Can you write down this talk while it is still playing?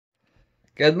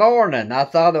Good morning. I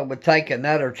thought it would take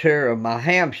another tour of my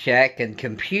ham shack and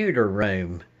computer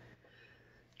room.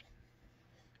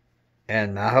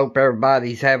 And I hope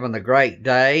everybody's having a great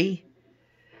day.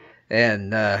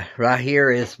 And right here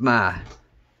is my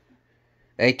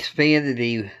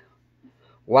Xfinity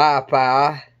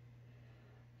Wi-Fi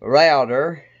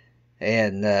router.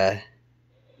 And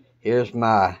here's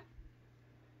a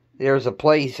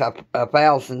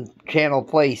 1,000 channel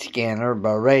play scanner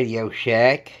by Radio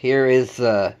Shack. Here is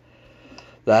the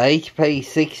HP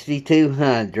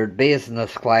 6200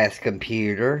 business class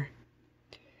computer.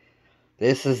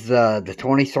 This is the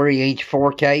 23-inch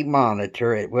 4K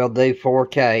monitor. It will do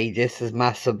 4K. This is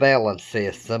my surveillance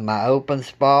system, my Open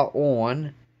Spot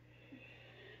 1.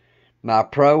 My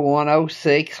Pro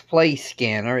 106 play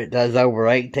scanner. It does over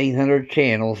 1,800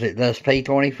 channels. It does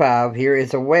P25. Here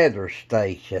is a weather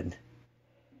station.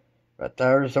 Right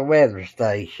there's a weather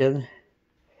station.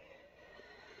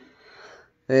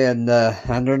 And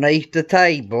underneath the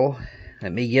table,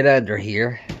 let me get under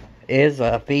here, is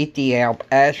a 50 amp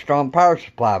Astron power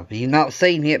supply. If you've not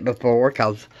seen it before,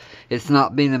 because it's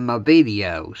not been in my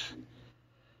videos.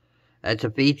 That's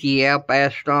a 50 amp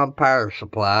Astron power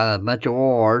supply, a bunch of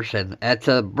wires, and that's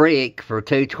a brick for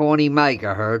 220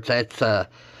 megahertz. That's a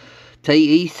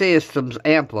TE Systems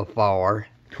amplifier,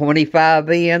 25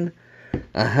 in,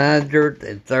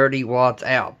 130 watts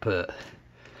output.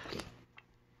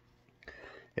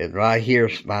 And right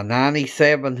here's my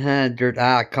 9700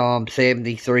 ICOM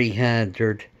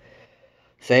 7300,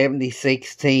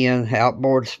 7610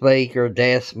 outboard speaker,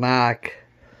 desk mic,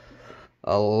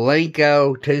 a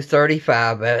Linko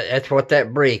 235. That's what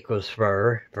that brick was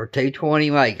for 220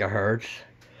 megahertz.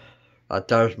 Right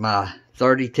there's my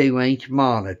 32-inch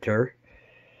monitor,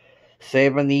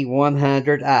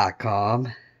 7100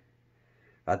 ICOM.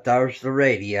 Right there's the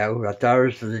radio. Right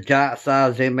there's the giant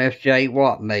size MFJ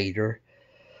watt meter.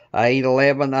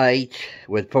 811H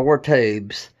with 4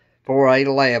 tubes, 4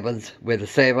 811s with a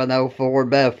 704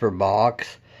 buffer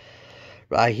box.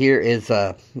 Right here is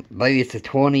maybe it's a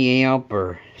 20 amp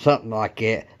or something like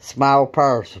that, small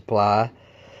power supply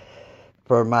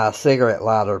for my cigarette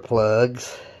lighter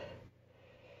plugs.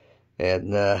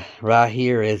 And right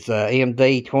here is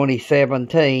MD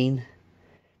 2017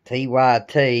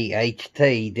 TYT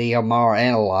HT DMR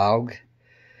analog.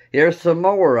 Here's some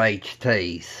more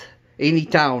HTs.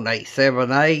 Anytone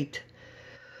 878,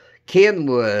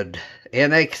 Kenwood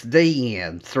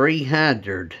NXDN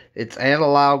 300, it's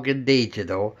analog and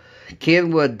digital,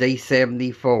 Kenwood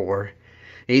D74,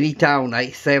 Anytone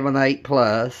 878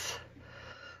 Plus,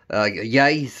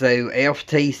 Yaesu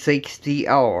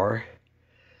FT60R,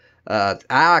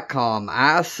 ICOM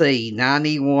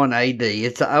IC91AD,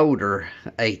 it's an older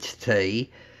HT.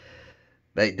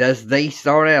 It does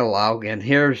D-Start analog, and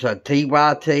here's a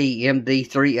TYT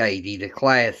MD380, the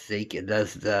classic. It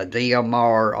does the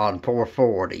DMR on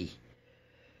 440.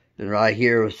 And right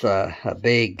here is a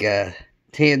big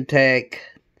Tentec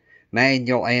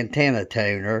manual antenna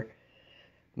tuner.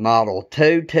 Model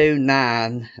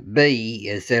 229B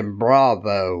is in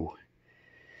Bravo.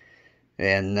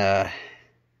 And right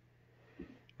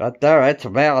there, that's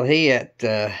about it.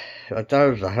 Right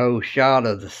there's a whole shot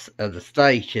of the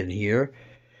station here.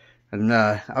 And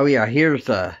oh yeah, here's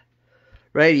a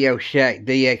Radio Shack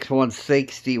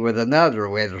DX160 with another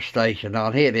weather station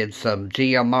on it and some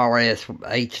GMRS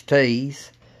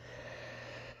HTs.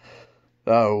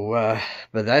 So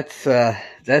but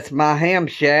that's my ham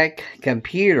shack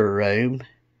computer room.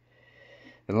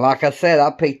 And like I said,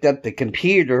 I picked up the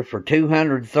computer for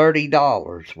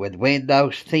 $230 with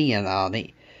Windows 10 on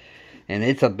it. And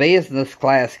it's a business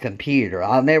class computer.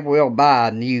 I never will buy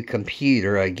a new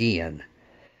computer again.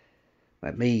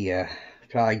 Let me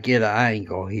try to get an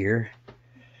angle here.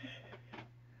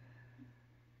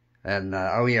 And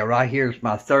oh yeah, right here's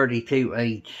my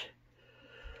 32-inch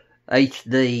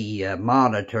HD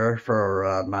monitor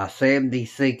for my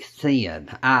 7610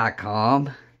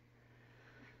 ICOM.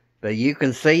 But you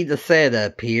can see the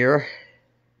setup here.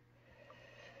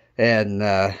 And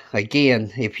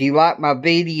again, if you like my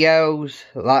videos,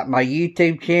 like my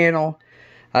YouTube channel,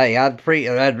 hey,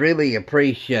 I'd really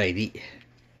appreciate it.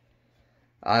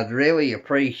 I'd really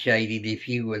appreciate it if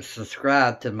you would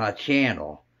subscribe to my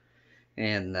channel.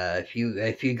 And if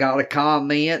you got a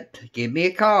comment, give me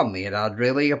a comment. I'd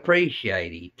really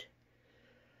appreciate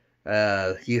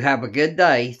it. You have a good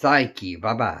day. Thank you.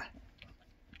 Bye-bye.